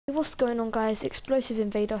what's going on, guys? Explosive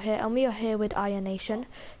Invader here, and we are here with Iron Nation.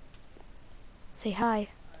 Say hi.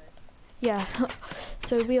 Yeah.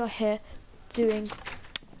 So we are here doing.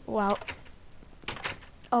 Wow.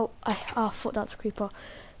 Oh, I thought that's a creeper.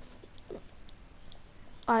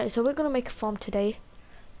 Alright, so we're gonna make a farm today,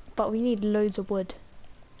 but we need loads of wood.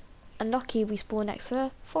 And lucky we spawn next to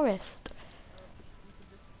a forest.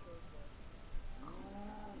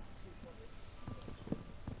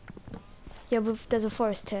 Yeah, there's a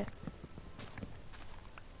forest here.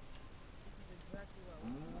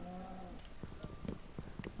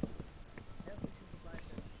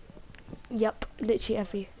 Yep, literally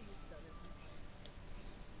every.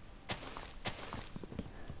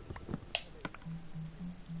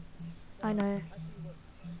 I know.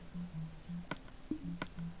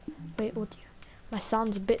 Wait, audio. My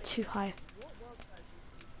sound's a bit too high.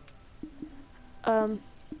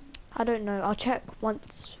 I don't know. I'll check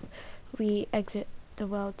once we exit the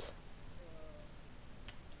world.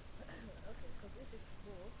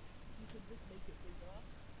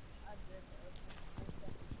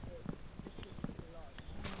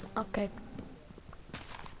 Okay.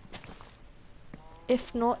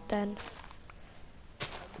 If not, then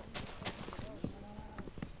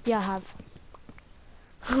yeah, I have.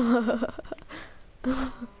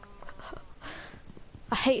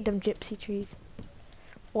 I hate them gypsy trees.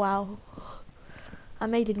 Wow. I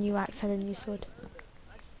made a new axe and a new sword.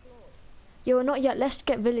 Yeah, well, not yet. Let's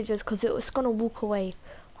get villagers because it's gonna walk away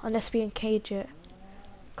unless we encage it.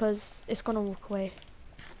 Because it's gonna walk away.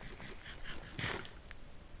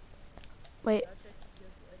 Wait.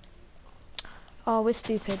 Oh, we're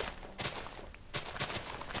stupid.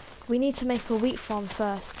 We need to make a wheat farm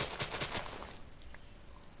first,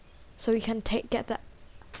 so we can get that.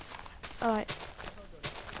 Alright.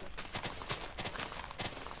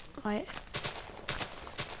 Alright.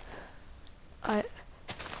 Alright.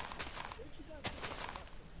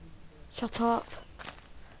 Shut up.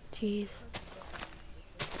 Jeez.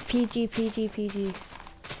 PG, PG, PG.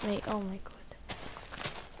 Wait, oh my god.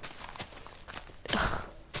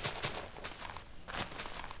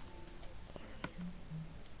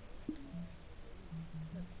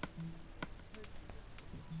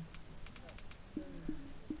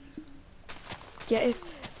 Yeah, if...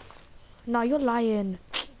 No, you're lying.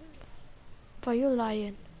 Bro, you're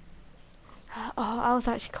lying. Oh, I was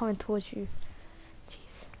actually coming towards you.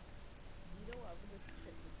 Jeez.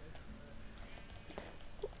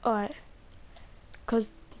 Alright.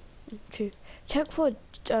 Cause... True. Check for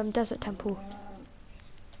desert temple.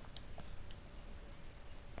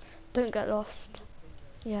 Don't get lost.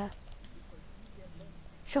 Yeah.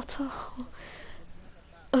 Shut up.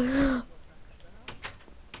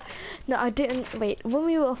 No, I didn't. Wait, when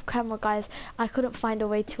we were off camera, guys, I couldn't find a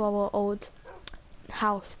way to our old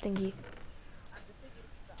house thingy.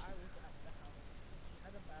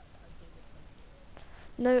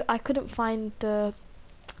 No, I couldn't find the...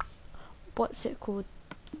 What's it called?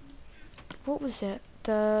 What was it?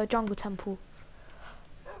 The jungle temple.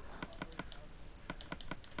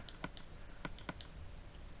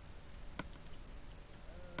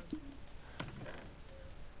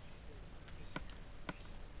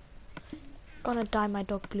 Gonna dye my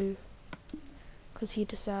dog blue. Because he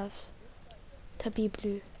deserves to be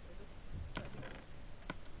blue.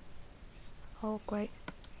 Oh, great.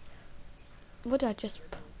 What did I just...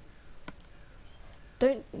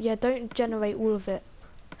 Don't generate all of it.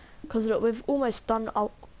 Because look, we've almost done...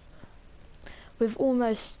 we've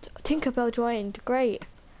almost... Tinkerbell joined. Great.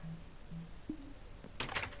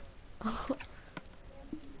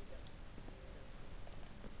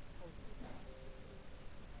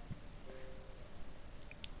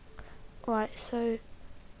 Right, so...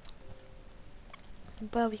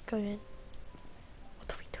 Where are we going?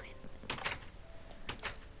 What are we doing?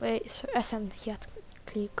 Wait, so SM here to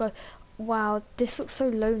quickly go. Wow, this looks so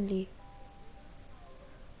lonely.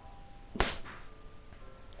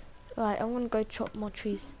 Right, I'm gonna go chop more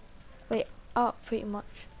trees. Wait, pretty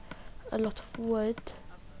much a lot of wood.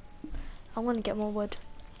 I'm gonna get more wood.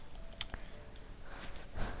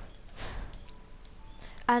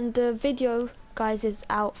 And the video, guys, is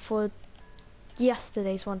out for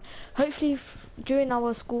yesterday's one. Hopefully during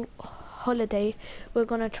our school holiday we're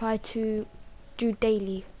gonna try to do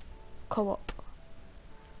daily co-op.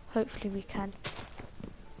 Hopefully we can.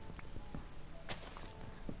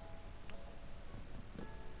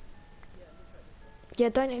 Yeah,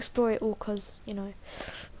 don't explore it all because, you know.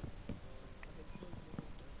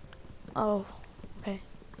 Oh, okay.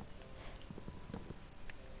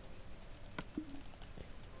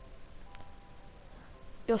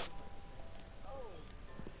 You're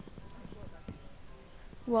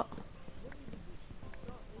what?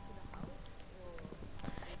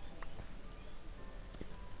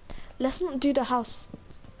 let's not do the house.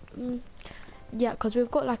 Yeah, because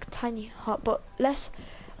we've got like a tiny hut, but let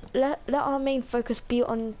our main focus be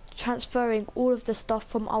on transferring all of the stuff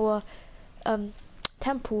from our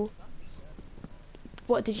temple.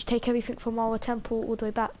 What, did you take everything from our temple all the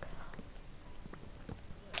way back?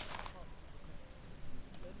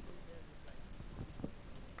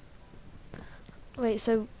 Wait,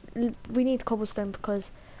 so we need cobblestone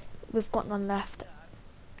because we've got none left.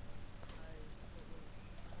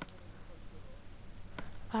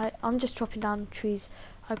 I'm just chopping down trees.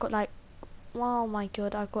 I got like, oh my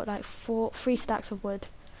god, I've got like 3 stacks of wood.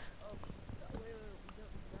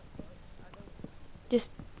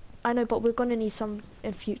 Just, I know, but we're gonna need some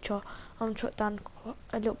in future. I'm chop down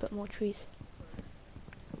a little bit more trees.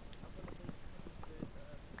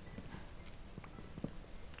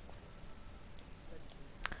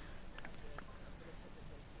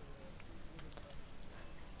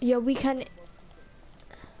 Yeah, we can.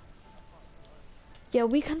 Yeah,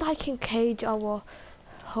 we can like encage our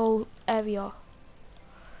whole area.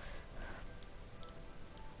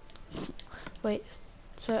 Wait,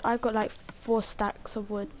 so I've got like 4 stacks of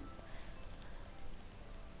wood.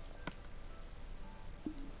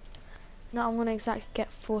 Now I'm gonna exactly get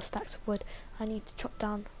 4 stacks of wood. I need to chop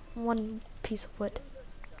down 1 piece of wood.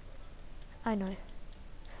 I know.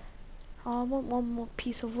 Oh, I want 1 more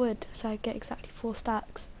piece of wood so I get exactly 4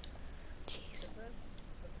 stacks. Jeez.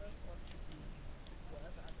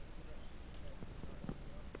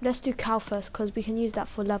 Let's do cow first because we can use that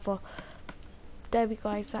for leather. There we go,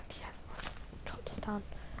 exactly. Chop this down.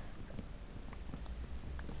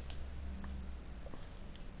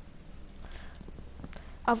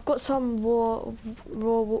 I've got some raw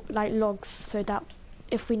like logs so that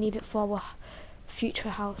if we need it for our future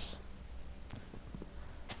house.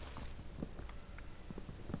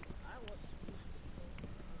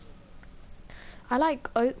 I like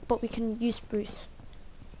oak, but we can use spruce.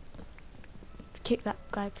 Kick that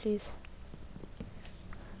guy, please.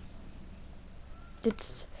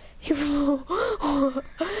 Was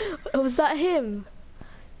that him?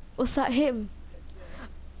 Was that him?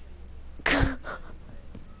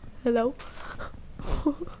 Hello?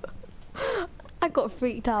 I got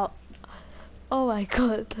freaked out. Oh my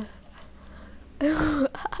god.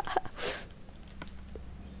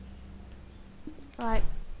 Right.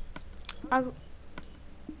 Oh,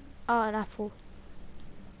 an apple.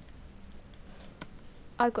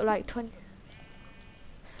 I got like 20.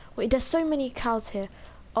 Wait, there's so many cows here.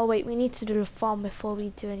 Oh wait, we need to do the farm before we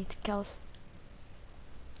do anything else.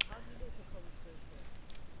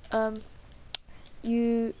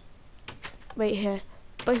 You wait here.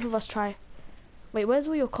 Both of us try. Wait, where's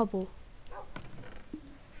all your cobble?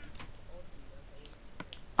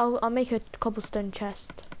 I'll make a cobblestone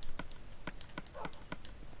chest.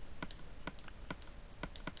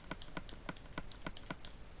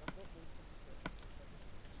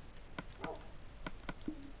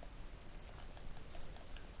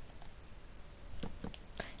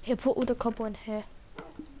 Here, put all the cobble in here.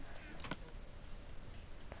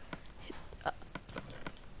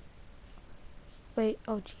 Wait,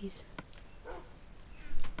 oh jeez.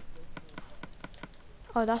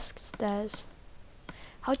 Oh, that's stairs.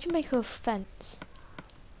 How'd you make a fence?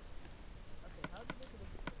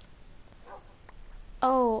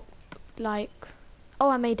 Oh, like... Oh,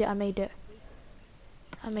 I made it. I made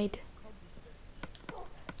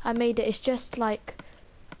it. It's just like...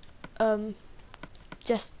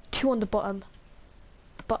 Just 2 on the bottom.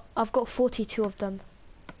 But I've got 42 of them.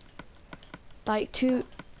 Like 2...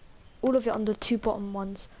 All of it on the 2 bottom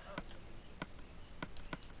ones.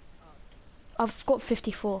 I've got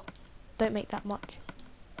 54. Don't make that much.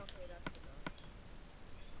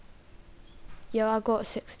 Yeah, I got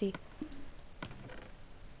 60.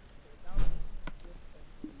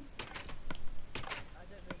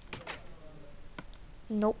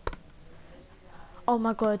 Nope. Oh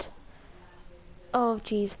my god. Oh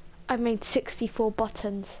jeez. I made 64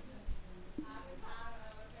 buttons.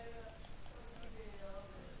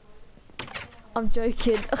 I'm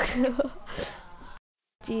joking.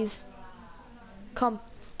 Jeez. Come.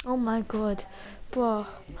 Oh my god. Bro.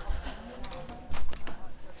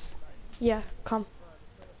 Yeah, come.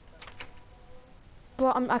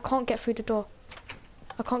 Bro, I can't get through the door.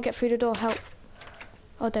 I can't get through the door, help.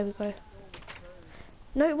 Oh, there we go.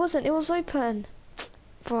 No, it wasn't. It was open.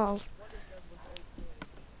 Bro.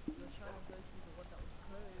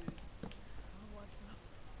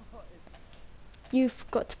 You've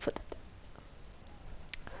got to put that.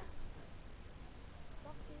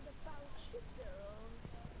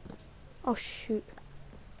 Oh shoot.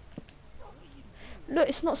 Look,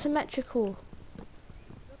 it's not symmetrical.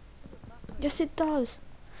 Yes it does.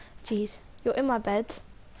 Jeez, you're in my bed,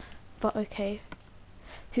 but okay.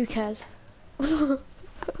 Who cares?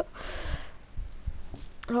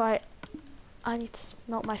 Right, I need to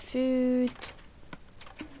smelt my food.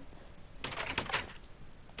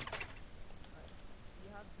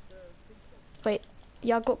 Wait,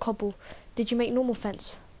 yeah, I got cobble. Did you make normal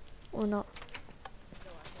fence or not?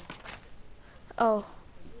 Oh,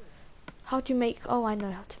 how do you make? Oh, I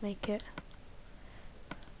know how to make it.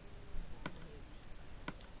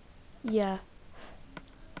 Yeah,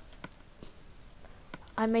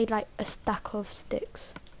 I made like a stack of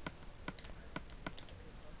sticks.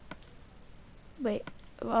 Wait,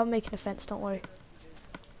 I'm making a fence. Don't worry.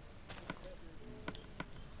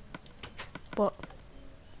 What?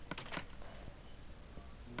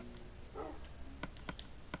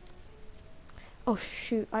 Oh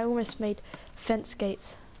shoot! I almost made fence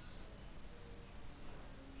gates.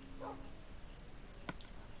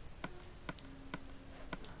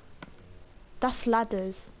 That's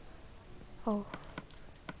ladders. Oh.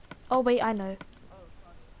 Oh wait, I know.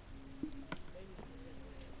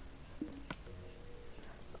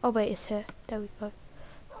 Oh wait, it's here. There we go.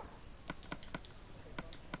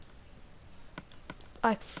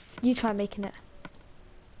 You try making it.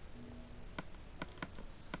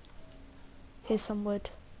 Here's some wood.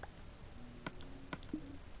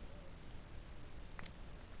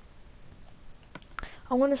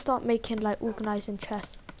 I'm gonna start making like organizing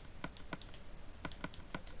chests.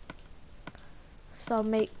 So I'll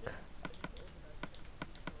make.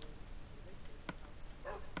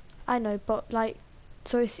 I know, but like,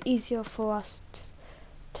 so it's easier for us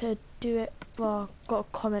to do it. Well, got a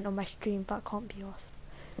comment on my stream, but can't be asked.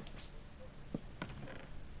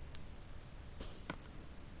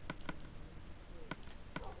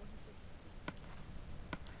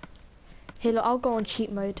 Here, look, I'll go on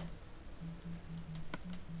cheat mode.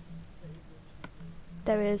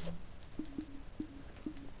 There is.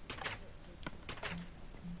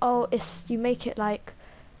 Oh, you make it like,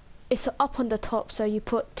 it's up on the top, so you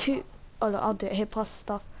put two. Oh look, I'll do it here, pass the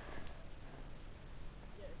stuff.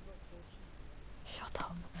 Shut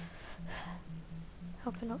up.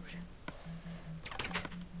 Help an option.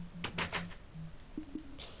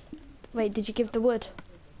 Wait, did you give the wood?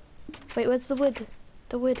 Wait, where's the wood?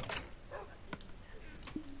 The wood.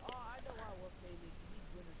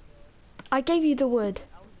 I gave you the wood.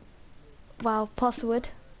 Wow, pass the wood.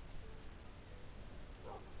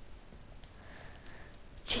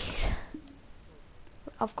 Jeez.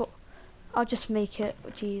 I'll just make it.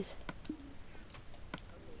 Jeez.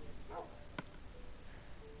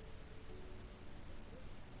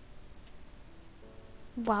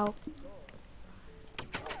 Wow.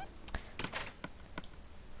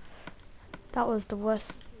 That was the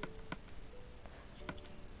worst.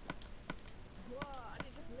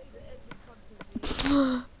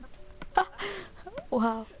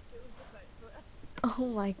 Wow. Oh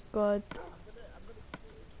my god.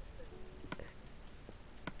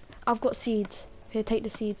 I've got seeds. Here, take the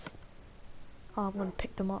seeds. Oh, I'm gonna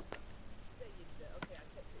pick them up.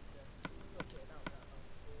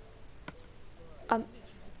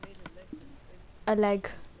 A leg.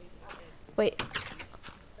 Wait.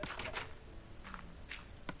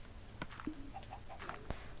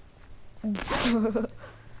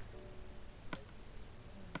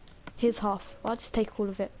 Here's half. I'll just take all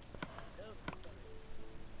of it.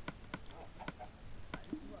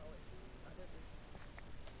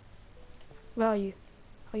 Where are you?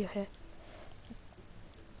 Oh, you're here.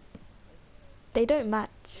 They don't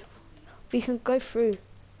match. We can go through.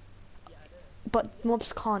 But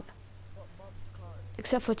mobs can't.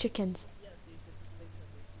 Except for chickens.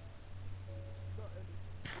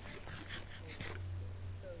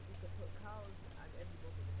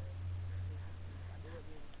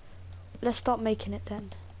 Let's start making it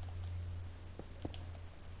then.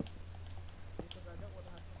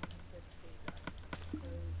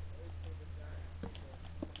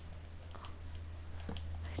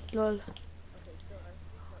 Lol.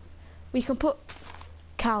 We can put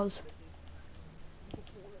cows.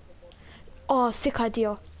 Oh, sick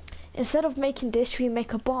idea. Instead of making this, we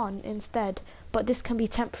make a barn instead. But this can be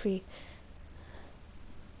temporary.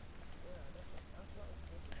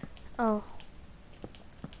 Oh.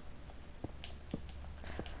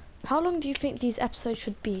 How long do you think these episodes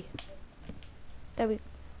should be? There we...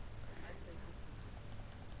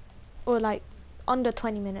 Or like, under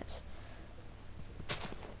 20 minutes.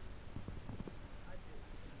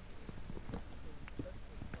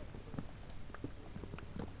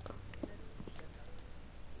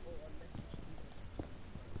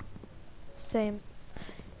 Same.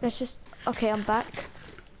 Let's just... Okay, I'm back.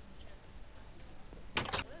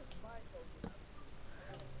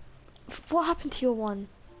 What happened to your one?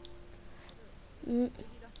 Mm,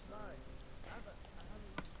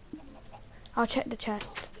 I'll check the chest.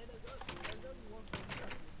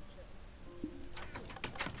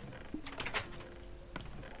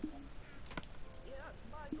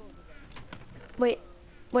 Wait,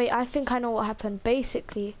 wait, I think I know what happened.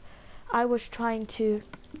 Basically, I was trying to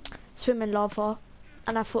swim in lava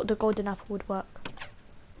and I thought the golden apple would work.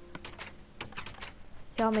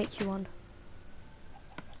 Yeah, I'll make you one.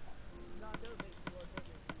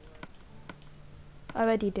 I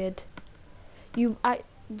already did. You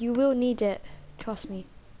will need it. Trust me.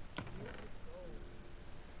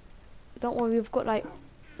 Don't worry, we've got like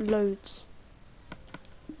loads.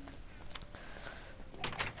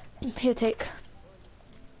 Here, take.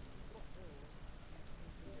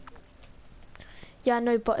 Yeah, I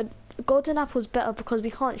know, but a golden apple's better because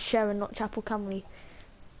we can't share a notch apple, can we?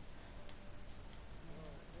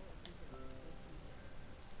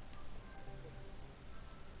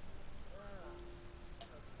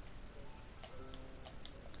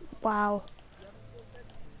 Wow.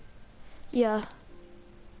 Yeah.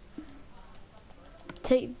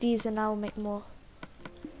 Take these and I'll make more.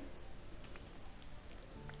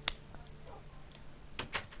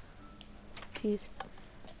 Jeez.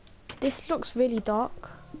 This looks really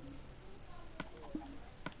dark.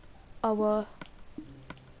 Our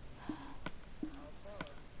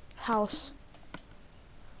house.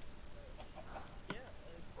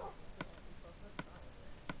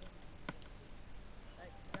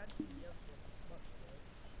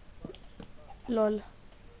 Lol.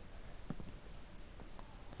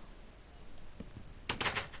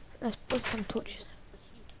 Let's put some torches.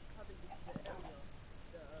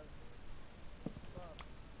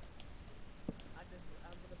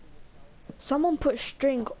 Someone put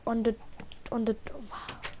string on the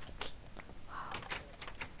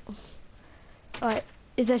Alright,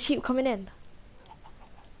 is there sheep coming in?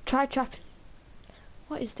 Try trapping.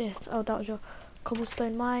 What is this? Oh, that was your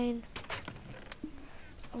cobblestone mine.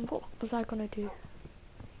 And what was I gonna do?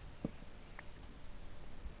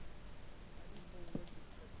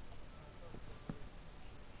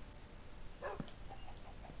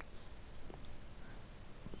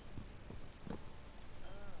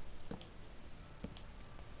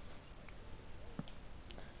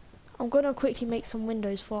 I'm gonna quickly make some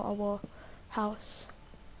windows for our house.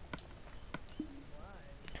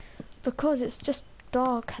 Because it's just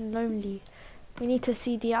dark and lonely. We need to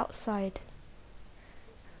see the outside.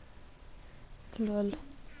 Lol.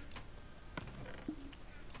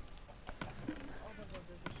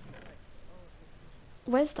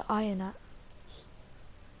 Where's the iron at?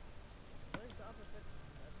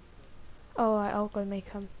 Oh, right, I'll go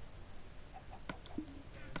make them.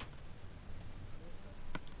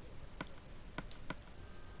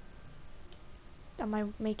 Am I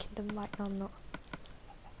making them right now? I'm not.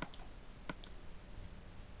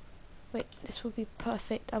 Wait, this will be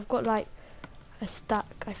perfect. I've got like a stack,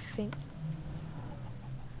 I think.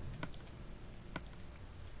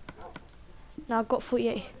 Now I've got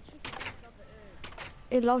 48.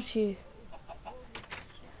 It loves you.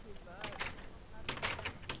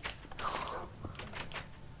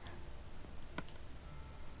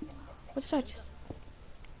 What did I just...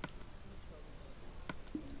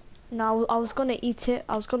 No, I was gonna eat it.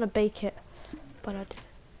 I was gonna bake it, but I didn't.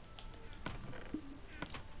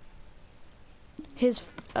 Here's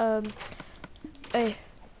hey,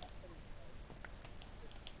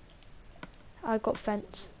 I got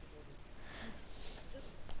fence.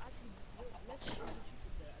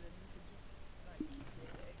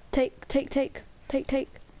 Take.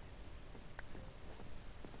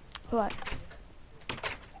 Right.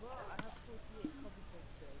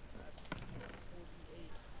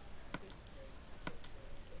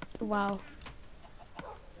 Wow.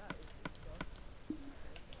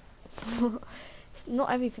 It's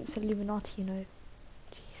not everything's Illuminati, you know.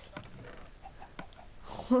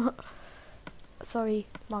 Jeez. Sorry,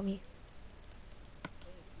 mommy.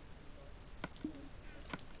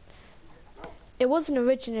 It wasn't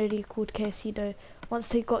originally called KFC though. Once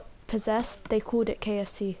they got possessed, they called it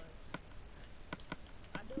KFC.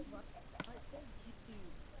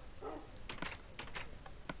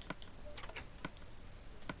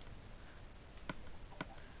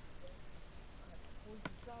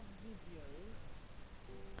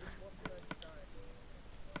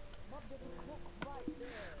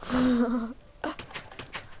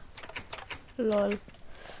 Lol.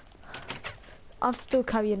 I'm still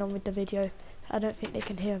carrying on with the video. I don't think they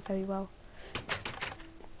can hear very well.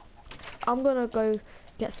 I'm gonna go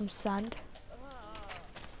get some sand.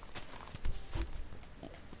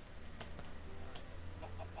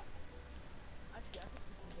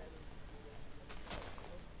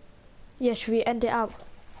 Yeah, should we end it out?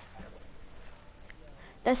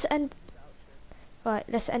 Let's end. Right,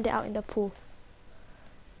 let's end it out in the pool.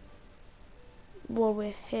 While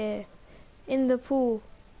we're here. In the pool.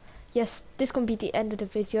 Yes, this gonna be the end of the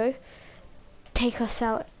video. Take us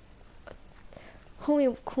out. Call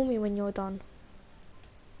me when you're done.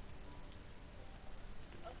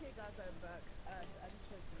 Okay guys, I'm back, and I just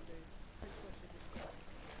want you to please watch this video.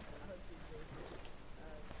 I hope you enjoyed it.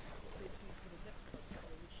 Stay tuned for the next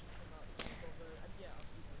podcast which should come out tomorrow, and yeah, I'll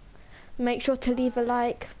see you. Make sure to leave a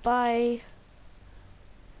like. Bye.